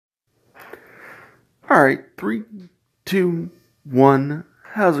Alright, 3, 2, 1.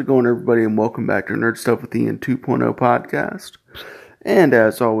 How's it going, everybody? And welcome back to Nerd Stuff with Ian 2.0 podcast. And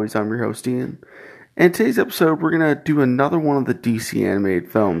as always, I'm your host, Ian. And today's episode, we're going to do another one of the DC animated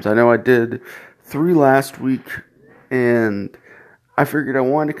films. I know I did 3 last week, and I figured I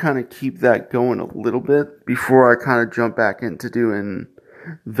wanted to kind of keep that going a little bit before I kind of jump back into doing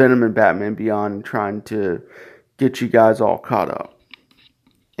Venom and Batman Beyond and trying to get you guys all caught up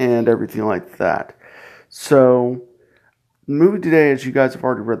and everything like that. So, the movie today, as you guys have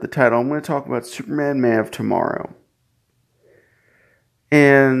already read the title, I'm going to talk about Superman Man of Tomorrow.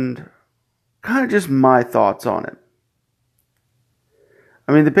 And kind of just my thoughts on it.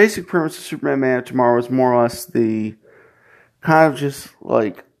 I mean, the basic premise of Superman Man of Tomorrow is more or less the kind of just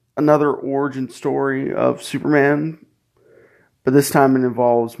like another origin story of Superman. But this time it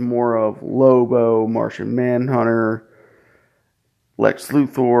involves more of Lobo, Martian Manhunter, Lex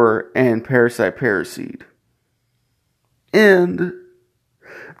Luthor, and Parasite Paraseed. And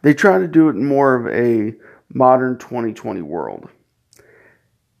they try to do it in more of a modern 2020 world.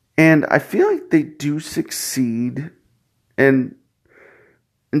 And I feel like they do succeed in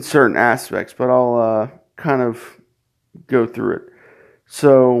certain aspects, but I'll kind of go through it.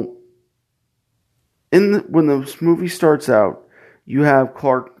 So, when the movie starts out, you have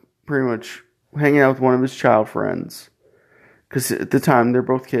Clark pretty much hanging out with one of his child friends. Because at the time, they're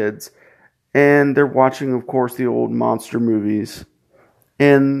both kids. And they're watching, of course, the old monster movies.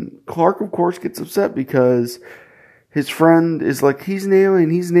 And Clark, of course, gets upset because his friend is like, he's an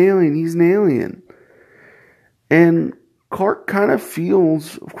alien, he's an alien, he's an alien. And Clark kind of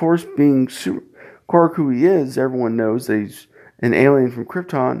feels, of course, being Clark who he is, everyone knows that he's an alien from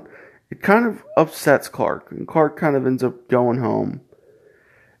Krypton. It kind of upsets Clark. And Clark kind of ends up going home.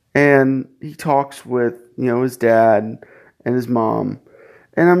 And he talks with, his dad and his mom.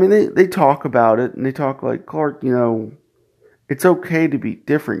 And I mean, they talk about it, and they talk like, Clark, it's okay to be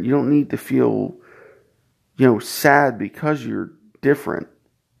different. You don't need to feel, sad because you're different.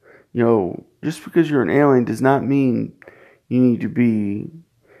 Just because you're an alien does not mean you need to be,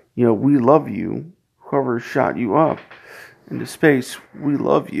 we love you. Whoever shot you up into space, we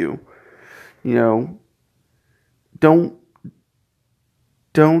love you. Don't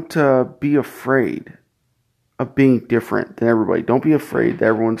be afraid of being different than everybody. Don't be afraid that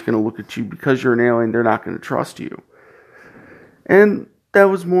everyone's going to look at you because you're an alien. They're not going to trust you. And that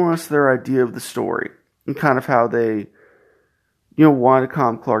was more or less their idea of the story and kind of how they, wanted to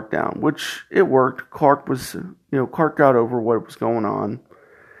calm Clark down, which it worked. Clark got over what was going on,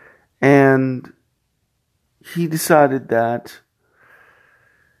 and he decided that,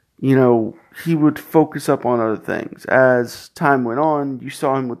 he would focus up on other things. As time went on, you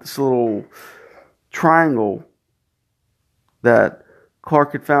saw him with this little triangle that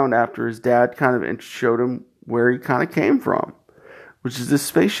Clark had found after his dad kind of showed him where he kind of came from, which is this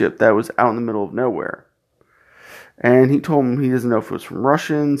spaceship that was out in the middle of nowhere. And he told him he doesn't know if it was from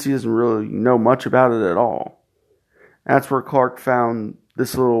Russians. He doesn't really know much about it at all. That's where Clark found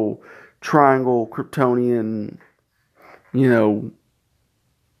this little triangle Kryptonian,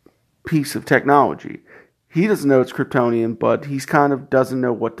 piece of technology. He doesn't know it's Kryptonian, but he's kind of doesn't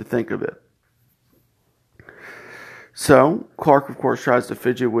know what to think of it. So, Clark, of course, tries to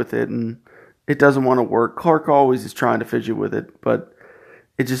fidget with it, and it doesn't want to work. Clark always is trying to fidget with it, but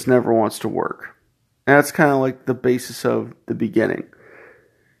it just never wants to work. And that's kind of like the basis of the beginning,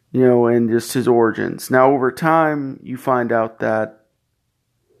 and just his origins. Now, over time, you find out that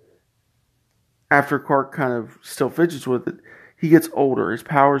after Clark kind of still fidgets with it, he gets older, his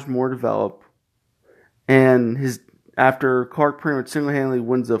powers more developed, and after Clark pretty much single-handedly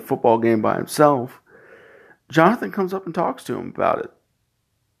wins a football game by himself, Jonathan comes up and talks to him about it.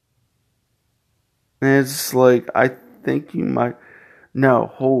 And it's like, I think you might...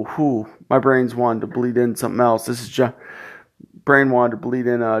 No, my brain's wanted to bleed in something else. Brain wanted to bleed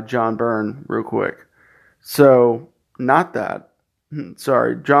in John Byrne real quick. So, not that.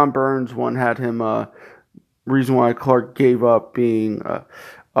 Sorry, John Byrne's one had him... reason why Clark gave up being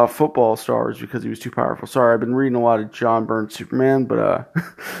a football star is because he was too powerful. Sorry, I've been reading a lot of John Byrne's Superman, but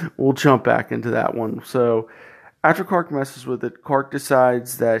we'll jump back into that one. So, after Clark messes with it, Clark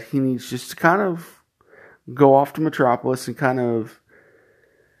decides that he needs just to kind of go off to Metropolis and kind of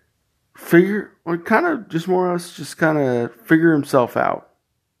figure himself out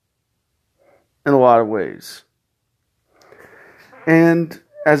in a lot of ways. And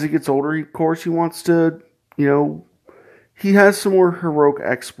as he gets older, of course, he wants to, he has some more heroic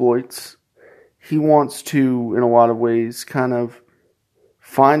exploits. He wants to, in a lot of ways, kind of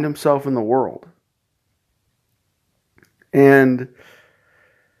find himself in the world. And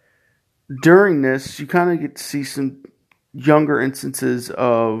during this, you kind of get to see some younger instances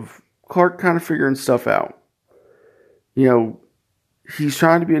of Clark kind of figuring stuff out. You know, he's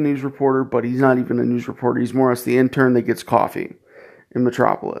trying to be a news reporter, but he's not even a news reporter. He's more or less the intern that gets coffee in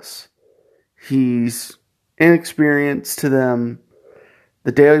Metropolis. He's inexperienced to them.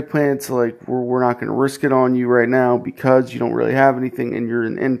 The Daily Planet's like, we're not going to risk it on you right now because you don't really have anything and you're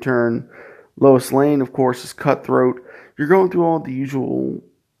an intern. Lois Lane, of course, is cutthroat. You're going through all the usual,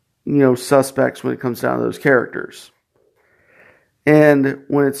 suspects when it comes down to those characters. And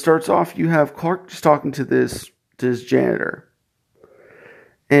when it starts off, you have Clark just talking to this janitor.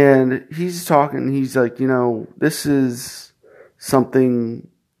 And he's talking, he's like, this is something,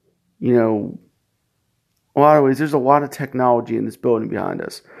 a lot of ways, there's a lot of technology in this building behind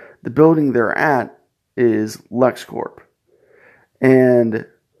us. The building they're at is LexCorp. And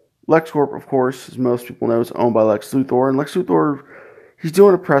LexCorp, of course, as most people know, is owned by Lex Luthor. And Lex Luthor, he's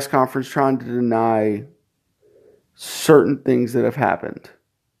doing a press conference trying to deny certain things that have happened.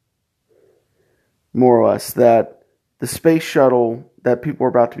 More or less, that the space shuttle that people are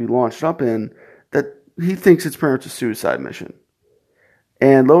about to be launched up in, that he thinks it's pretty much a suicide mission.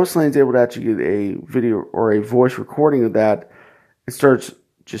 And Lois Lane's able to actually get a video or a voice recording of that and starts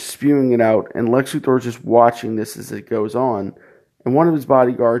just spewing it out. And Lex Luthor is just watching this as it goes on. And one of his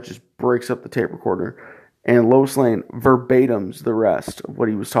bodyguards just breaks up the tape recorder. And Lois Lane verbatims the rest of what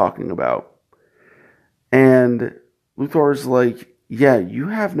he was talking about. And Luthor's like, yeah, you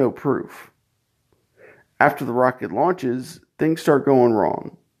have no proof. After the rocket launches, things start going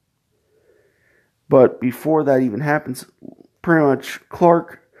wrong. But before that even happens, pretty much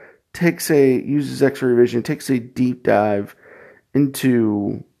Clark uses X-ray vision, takes a deep dive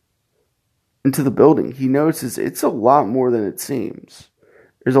into the building. He notices it's a lot more than it seems.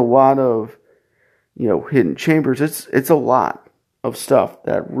 There's a lot of, hidden chambers. It's a lot of stuff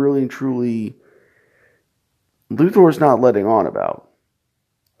that really and truly Luthor's not letting on about.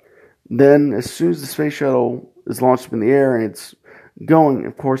 Then, as soon as the space shuttle is launched up in the air and it's going,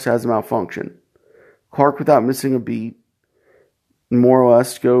 of course, has a malfunction. Clark, without missing a beat, more or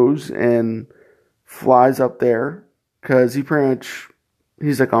less goes and flies up there because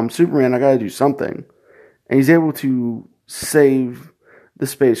he's like, I'm Superman, I gotta do something. And he's able to save the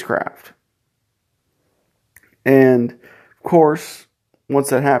spacecraft. And, of course, once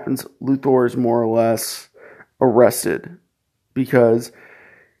that happens, Luthor is more or less arrested because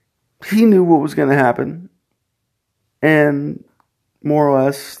he knew what was going to happen. And more or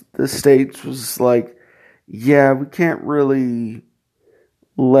less, the States was like, yeah, we can't really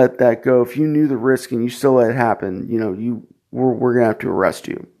let that go. If you knew the risk and you still let it happen, we're going to have to arrest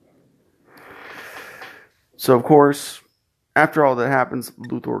you. So, of course, after all that happens,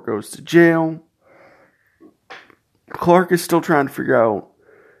 Luthor goes to jail. Clark is still trying to figure out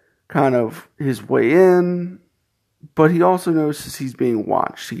kind of his way in, but he also notices he's being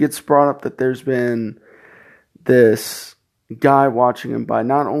watched. He gets brought up that there's been this guy watching him by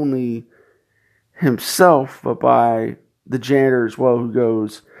not only himself, but by the janitor as well, who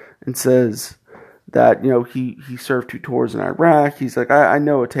goes and says that, he served 2 tours in Iraq. He's like, I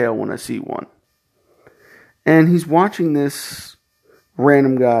know a tale when I see one. And he's watching this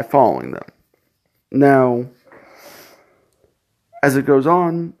random guy following them. Now, as it goes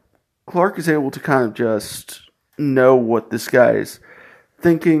on, Clark is able to kind of just know what this guy is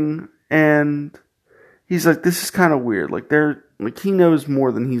thinking, and he's like, this is kind of weird. He knows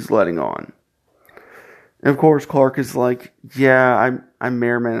more than he's letting on. And of course, Clark is like, yeah, I may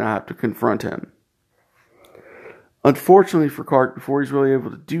or may not have to confront him. Unfortunately for Clark, before he's really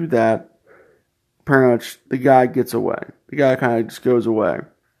able to do that, pretty much the guy gets away. The guy kind of just goes away.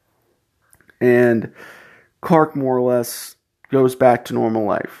 And Clark more or less goes back to normal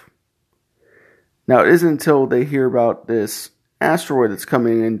life. Now, it isn't until they hear about this asteroid that's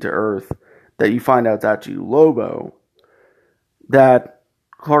coming into Earth that you find out it's actually Lobo that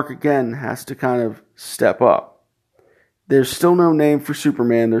Clark again has to kind of step up. There's still no name for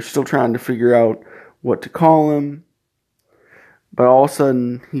Superman. They're still trying to figure out what to call him. But all of a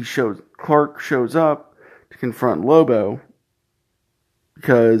sudden, Clark shows up to confront Lobo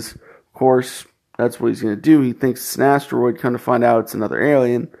because, of course, that's what he's going to do. He thinks it's an asteroid, come to find out it's another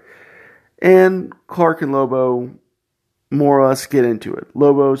alien. And Clark and Lobo more or less get into it.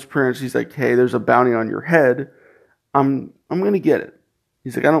 Lobo's parents, he's like, hey, there's a bounty on your head. I'm going to get it.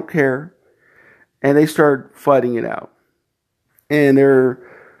 He's like, I don't care. And they start fighting it out. And they're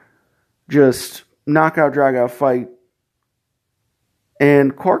just knockout, drag out fight.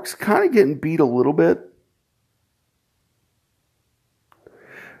 And Clark's kind of getting beat a little bit.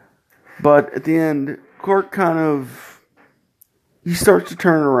 But at the end, Clark he starts to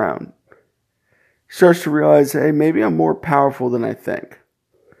turn around. He starts to realize, hey, maybe I'm more powerful than I think.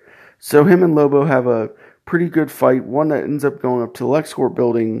 So him and Lobo have a pretty good fight, one that ends up going up to the LexCorp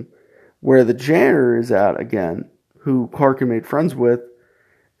building where the janitor is at again, who Clark had made friends with,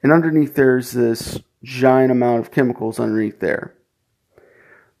 and underneath there's this giant amount of chemicals underneath there.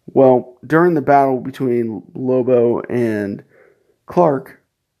 Well, during the battle between Lobo and Clark,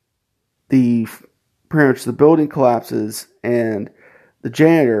 pretty much the building collapses, and the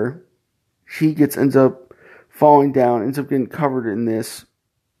janitor, ends up falling down, ends up getting covered in this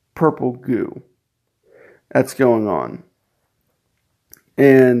purple goo that's going on.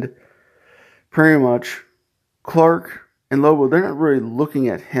 And pretty much Clark and Lobo, they're not really looking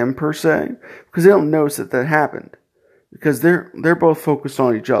at him per se, because they don't notice that happened, because they're both focused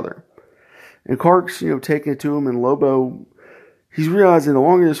on each other. And Clark's, taking it to him, and Lobo, he's realizing the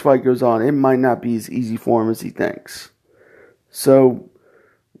longer this fight goes on, it might not be as easy for him as he thinks. So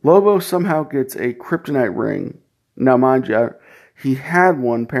Lobo somehow gets a kryptonite ring. Now, mind you, he had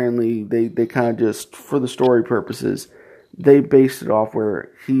one. Apparently, they kind of just, for the story purposes, they based it off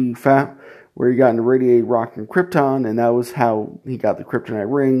where he got into radiated rock from Krypton, and that was how he got the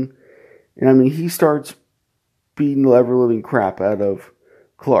kryptonite ring. And I mean, he starts beating the ever-living crap out of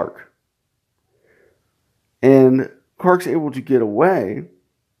Clark. And Clark's able to get away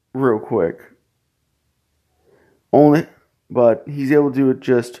real quick. But he's able to do it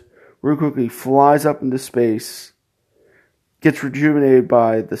just real quickly. He flies up into space, gets rejuvenated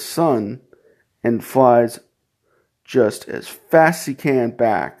by the sun, and flies just as fast as he can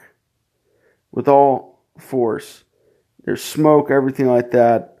back with all force. There's smoke, everything like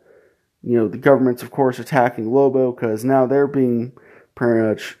that. The government's, of course, attacking Lobo because now they're being pretty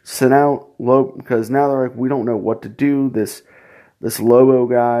much sent out. Because now they're like, we don't know what to do. This Lobo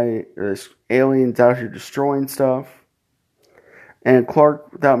guy, this alien's out here destroying stuff. And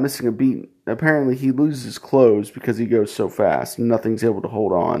Clark, without missing a beat, apparently he loses his clothes because he goes so fast. Nothing's able to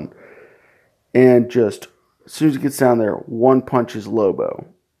hold on. And just, as soon as he gets down there, one punches Lobo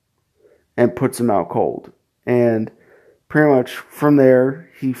and puts him out cold. And pretty much from there,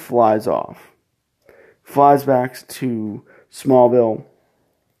 he flies off. Flies back to Smallville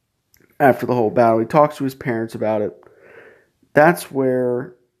after the whole battle. He talks to his parents about it. That's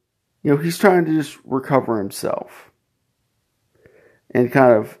where, he's trying to just recover himself and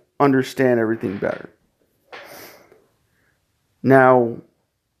kind of understand everything better. Now,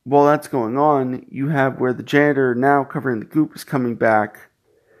 while that's going on, you have where the janitor, now covering the goop, is coming back.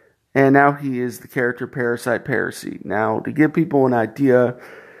 And now he is the character Parasite Paraseed. Now, to give people an idea,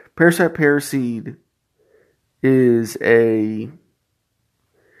 Parasite Paraseed is a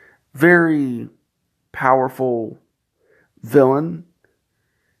very powerful villain.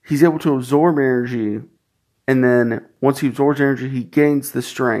 He's able to absorb energy, and then once he absorbs energy, he gains the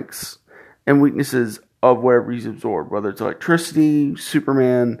strengths and weaknesses of whatever he's absorbed, whether it's electricity,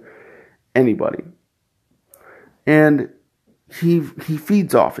 Superman, anybody. And he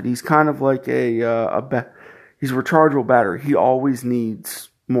feeds off it. He's kind of like he's a rechargeable battery. He always needs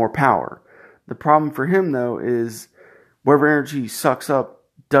more power. The problem for him, though, is whatever energy he sucks up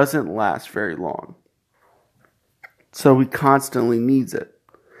doesn't last very long. So he constantly needs it.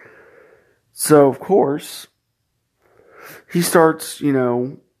 So, of course, he starts,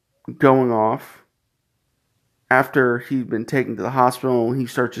 going off. After he'd been taken to the hospital and he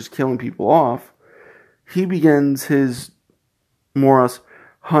starts just killing people off, he begins his more or less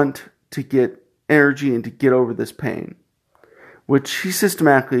hunt to get energy and to get over this pain, which he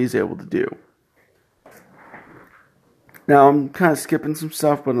systematically is able to do. Now, I'm kind of skipping some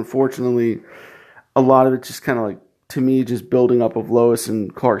stuff, but unfortunately, a lot of it's just kind of like, to me, just building up of Lois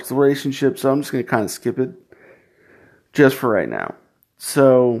and Clark's relationship, so I'm just going to kind of skip it just for right now.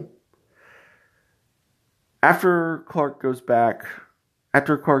 So, after Clark's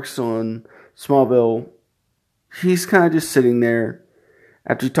still in Smallville, he's kind of just sitting there.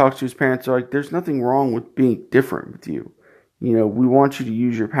 After he talks to his parents, they're like, there's nothing wrong with being different with you. We want you to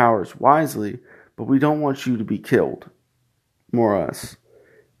use your powers wisely, but we don't want you to be killed. More or less.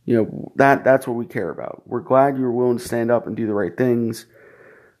 That's what we care about. We're glad you were willing to stand up and do the right things,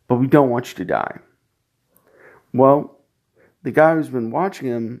 but we don't want you to die. Well, the guy who's been watching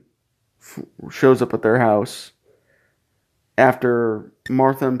him shows up at their house after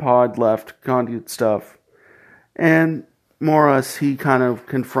Martha and Pod left, gone to get stuff, and more or less he kind of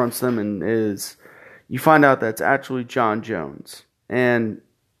confronts them, and you find out that's actually John Jones, and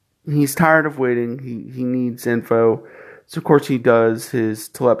he's tired of waiting. He needs info. So, of course, he does his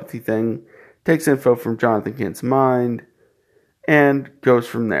telepathy thing, takes info from Jonathan Kent's mind, and goes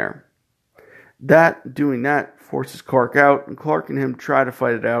from there. Doing that forces Clark out, and Clark and him try to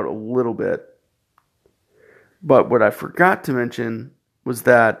fight it out a little bit. But what I forgot to mention was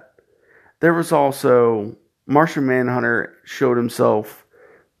that there was also Martian Manhunter showed himself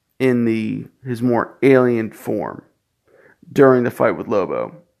in his more alien form during the fight with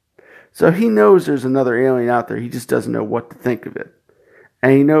Lobo. So he knows there's another alien out there. He just doesn't know what to think of it.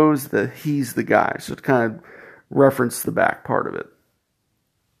 And he knows that he's the guy. So to kind of reference the back part of it.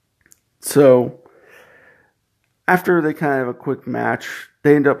 So after they kind of have a quick match,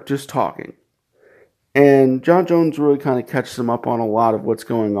 they end up just talking. And John Jones really kind of catches them up on a lot of what's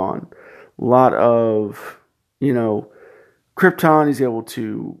going on. A lot of, Krypton. He's able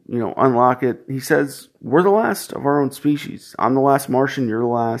to, unlock it. He says, we're the last of our own species. I'm the last Martian. You're the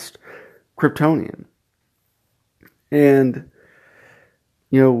last Kryptonian. And,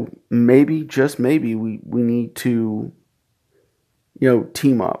 maybe, just maybe, we need to,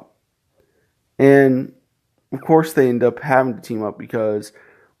 team up. And, of course, they end up having to team up because,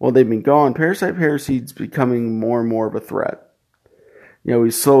 while they've been gone, Parasite Paraseid's becoming more and more of a threat.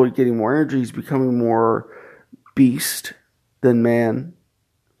 He's slowly getting more energy. He's becoming more beast than man.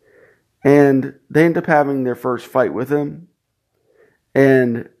 And they end up having their first fight with him.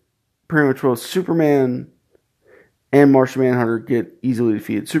 And pretty much both Superman and Martian Manhunter get easily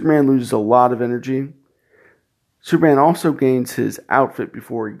defeated. Superman loses a lot of energy. Superman also gains his outfit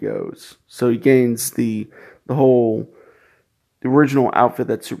before he goes. So he gains the original outfit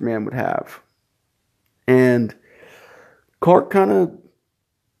that Superman would have. And Clark and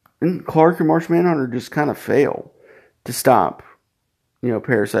Martian Manhunter just kind of fail to stop,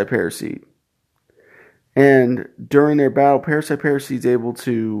 Parasite Paraseid. And during their battle, Parasite Paraseid's able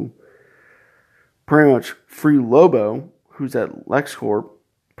to pretty much free Lobo, who's at LexCorp.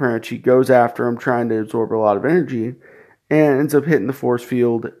 Pretty much he goes after him, trying to absorb a lot of energy, and ends up hitting the force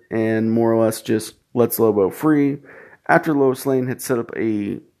field and more or less just lets Lobo free after Lois Lane had set up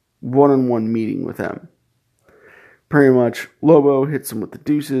a one-on-one meeting with him. Pretty much, Lobo hits him with the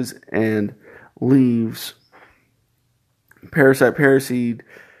deuces and leaves. Parasite Paraseid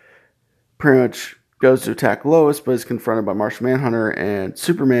pretty much goes to attack Lois, but is confronted by Martian Manhunter and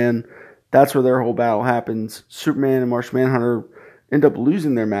Superman. That's where their whole battle happens. Superman and Martian Manhunter end up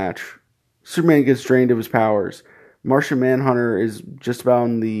losing their match. Superman gets drained of his powers. Martian Manhunter is just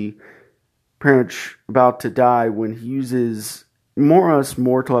pretty much about to die when he uses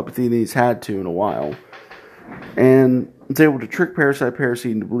more telepathy than he's had to in a while. And is able to trick Parasite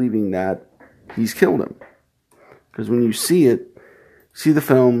Paraseid into believing that he's killed him. Because when you see the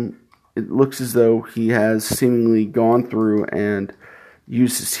film, it looks as though he has seemingly gone through and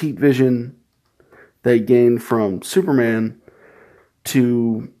used his heat vision that he gained from Superman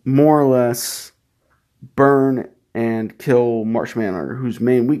to more or less burn and kill Martian Manhunter, whose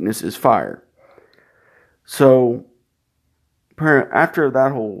main weakness is fire. So, after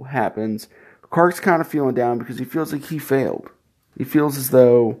that whole happens, Clark's kind of feeling down because he feels like he failed. He feels as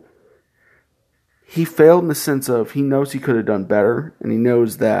though he failed in the sense of he knows he could have done better, and he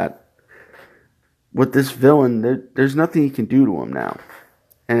knows that with this villain, there's nothing he can do to him now.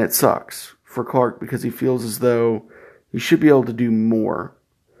 And it sucks for Clark because he feels as though he should be able to do more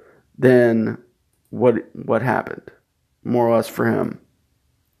than what happened, more or less for him.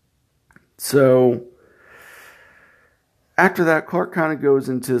 So after that, Clark kind of goes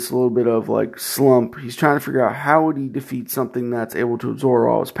into this little bit of slump. He's trying to figure out how would he defeat something that's able to absorb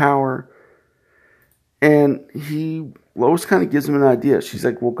all his power. And Lois kind of gives him an idea. She's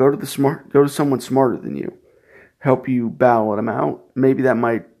like, well, go to someone smarter than you. Help you battle him out. Maybe that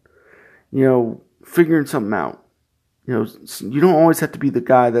might, figuring something out. You don't always have to be the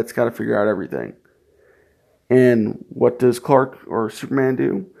guy that's got to figure out everything. And what does Clark or Superman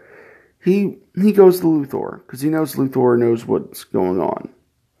do? He goes to Luthor, because he knows Luthor knows what's going on.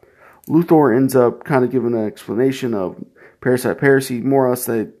 Luthor ends up kind of giving an explanation of Parasite Paraseid, more or less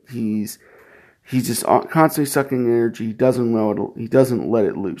that he's just constantly sucking energy. He doesn't let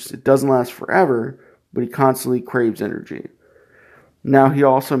it loose. It doesn't last forever, but he constantly craves energy. Now he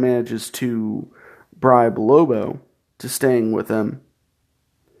also manages to bribe Lobo to staying with him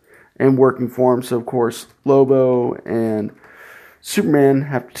and working for him. So of course Lobo and Superman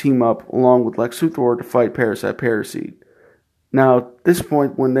have to team up along with Lex Luthor to fight Parasite Paraseid. Now at this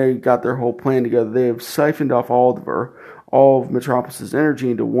point, when they got their whole plan together, they have siphoned off all of Metropolis's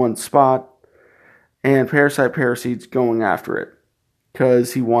energy into one spot. And Parasite Paraseid's going after it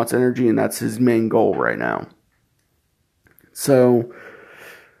because he wants energy, and that's his main goal right now. So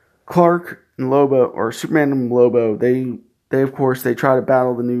Clark and Lobo, or Superman and Lobo, they of course try to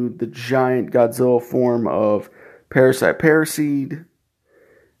battle the giant Godzilla form of Parasite Paraseid,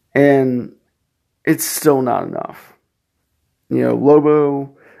 and it's still not enough.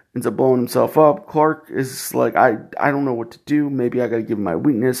 Lobo ends up blowing himself up. Clark is like, I don't know what to do. Maybe I gotta give him my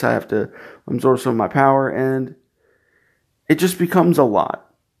weakness. I have to absorb some of my power. And it just becomes a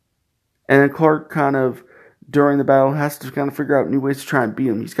lot. And then Clark kind of, during the battle, has to kind of figure out new ways to try and beat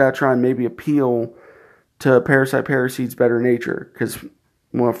him. He's got to try and maybe appeal to Parasite Paraseid's better nature. Because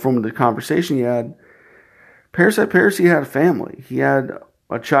from the conversation he had, Parasite Paraseid had a family. He had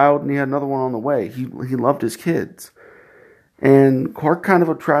a child and he had another one on the way. He loved his kids. And Clark kind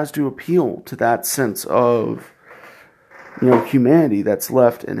of tries to appeal to that sense of, humanity that's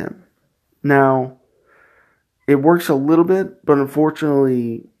left in him. Now, it works a little bit, but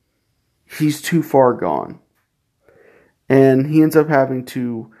unfortunately, he's too far gone. And he ends up having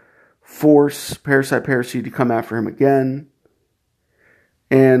to force Parasite Paraseid to come after him again.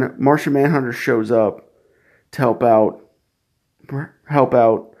 And Martian Manhunter shows up to help out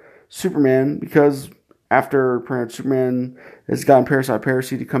Superman, because after pretty much Superman has gotten Parasite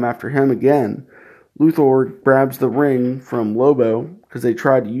Paraseid to come after him again, Luthor grabs the ring from Lobo, because they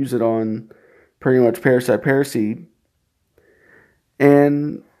tried to use it on pretty much Parasite Paraseid,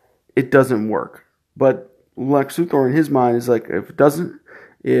 and it doesn't work. But Lex Luthor in his mind is like,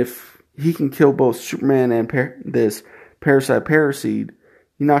 if he can kill both Superman and this Parasite Paraseid,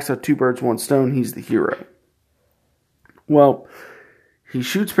 he knocks out two birds, one stone, he's the hero. Well, he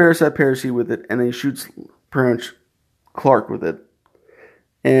shoots Parasite Paraseid with it, and then he shoots pretty much Clark with it,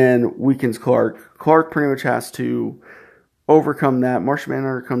 and weakens Clark. Clark pretty much has to overcome that. Martian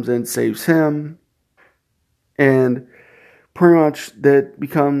Manhunter comes in, saves him, and pretty much that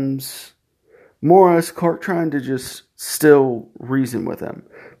becomes more or less Clark trying to just still reason with him.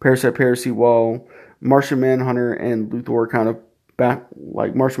 Parasite Paraseid, while Martian Manhunter and Luthor kind of back,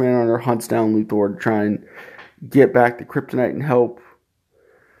 like Martian Manhunter hunts down Luthor to try and get back to Kryptonite and help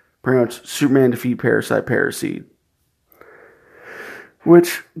pretty much Superman defeat Parasite Paraseid.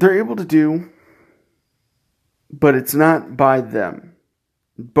 Which they're able to do, but it's not by them.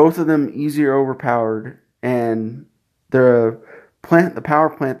 Both of them easier overpowered, and the power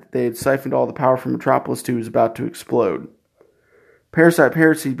plant that they had siphoned all the power from Metropolis to is about to explode. Parasite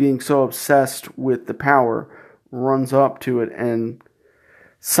Paraseid, being so obsessed with the power, runs up to it and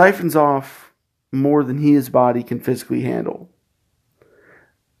siphons off more than his body can physically handle.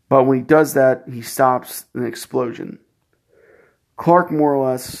 But when he does that, he stops an explosion. Clark, more or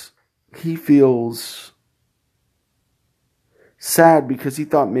less, he feels sad because he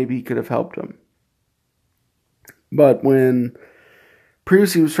thought maybe he could have helped him. But when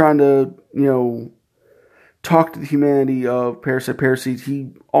previously he was trying to, talk to the humanity of Parasite Paraseid, he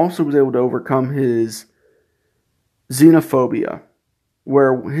also was able to overcome his xenophobia,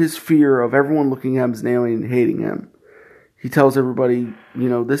 where his fear of everyone looking at him as an alien and hating him. He tells everybody,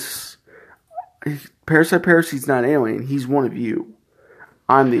 this Parasite Paraseid's not an alien. He's one of you.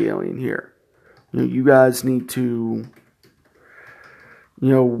 I'm the alien here. You guys need to,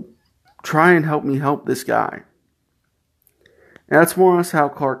 try and help me help this guy. And that's more or less how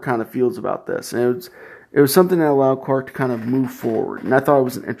Clark kind of feels about this. And it was something that allowed Clark to kind of move forward. And I thought it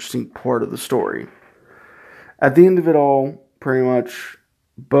was an interesting part of the story. At the end of it all, pretty much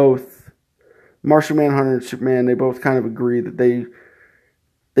both Martian Manhunter and Superman, they both kind of agree that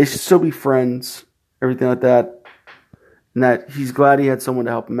they should still be friends, everything like that. And that he's glad he had someone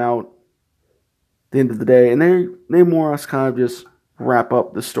to help him out at the end of the day. And they more or less kind of just wrap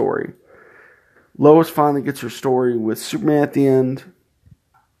up the story. Lois finally gets her story with Superman at the end.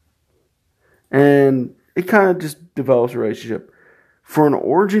 And it kind of just develops a relationship. For an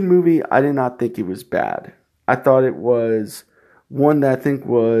origin movie, I did not think it was bad. I thought it was one that I think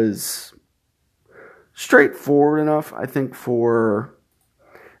was straightforward enough. I think for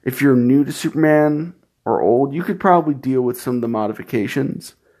if you're new to Superman or old, you could probably deal with some of the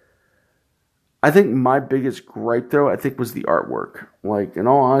modifications. I think my biggest gripe, though, was the artwork. Like, in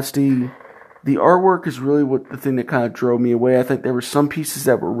all honesty, the artwork is really the thing that kind of drove me away. I think there were some pieces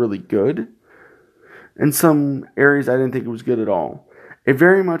that were really good. In some areas, I didn't think it was good at all. It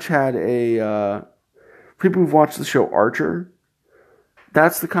very much had people who've watched the show Archer,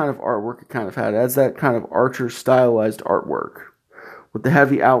 that's the kind of artwork it kind of had. It has that kind of Archer stylized artwork with the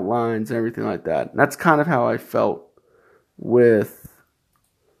heavy outlines and everything like that. And that's kind of how I felt with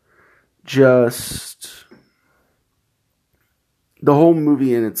just the whole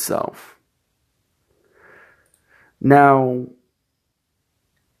movie in itself. Now,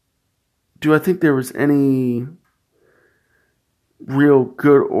 do I think there was any real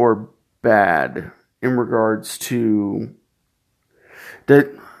good or bad in regards to that?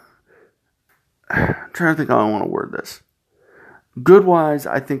 I'm trying to think how I want to word this. Good-wise,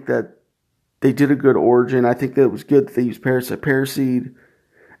 I think that they did a good origin. I think that it was good that they used Parasite Paraseid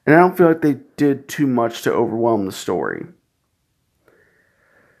And I don't feel like they did too much to overwhelm the story.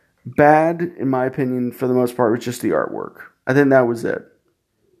 Bad, in my opinion, for the most part, was just the artwork. I think that was it.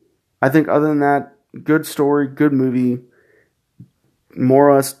 I think other than that, good story, good movie. More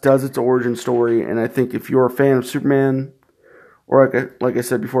or less does its origin story. And I think if you're a fan of Superman, or like I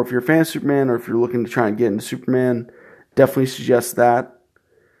said before, if you're a fan of Superman, or if you're looking to try and get into Superman, definitely suggest that.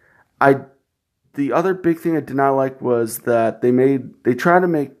 The other big thing I did not like was that they tried to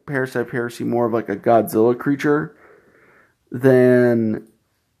make Parasite Parasy more of like a Godzilla creature than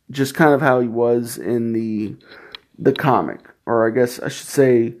just kind of how he was in the comic, or I guess I should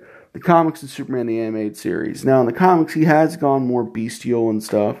say the comics and Superman the animated series. Now in the comics he has gone more bestial and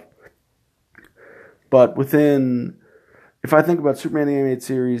stuff, but if I think about Superman the animated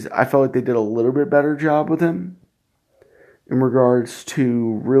series, I felt like they did a little bit better job with him in regards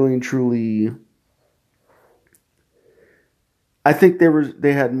to really and truly. I think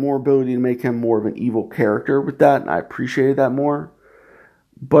they had more ability to make him more of an evil character with that, and I appreciated that more.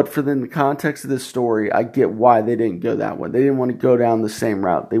 But for the context of this story, I get why they didn't go that way. They didn't want to go down the same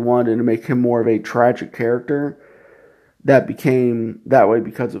route. They wanted to make him more of a tragic character that became that way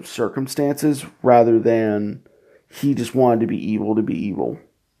because of circumstances, rather than he just wanted to be evil to be evil.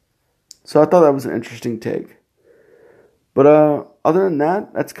 So I thought that was an interesting take. But other than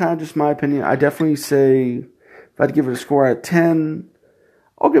that, that's kind of just my opinion. I definitely say, if I'd give it a score out of 10,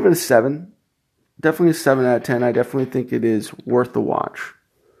 I'll give it a 7. Definitely a 7 out of 10. I definitely think it is worth the watch.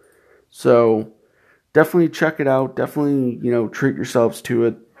 So, definitely check it out. Definitely, treat yourselves to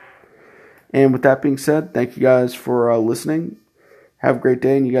it. And with that being said, thank you guys for listening. Have a great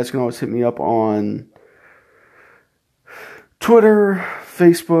day. And you guys can always hit me up on Twitter,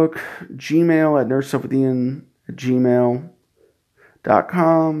 Facebook, Gmail at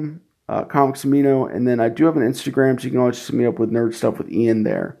nerdstuffwithian@gmail.com. Comics Amino, and then I do have an Instagram, so you can always just hit me up with Nerd Stuff with Ian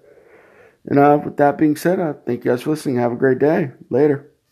there. And with that being said, thank you guys for listening. Have a great day. Later.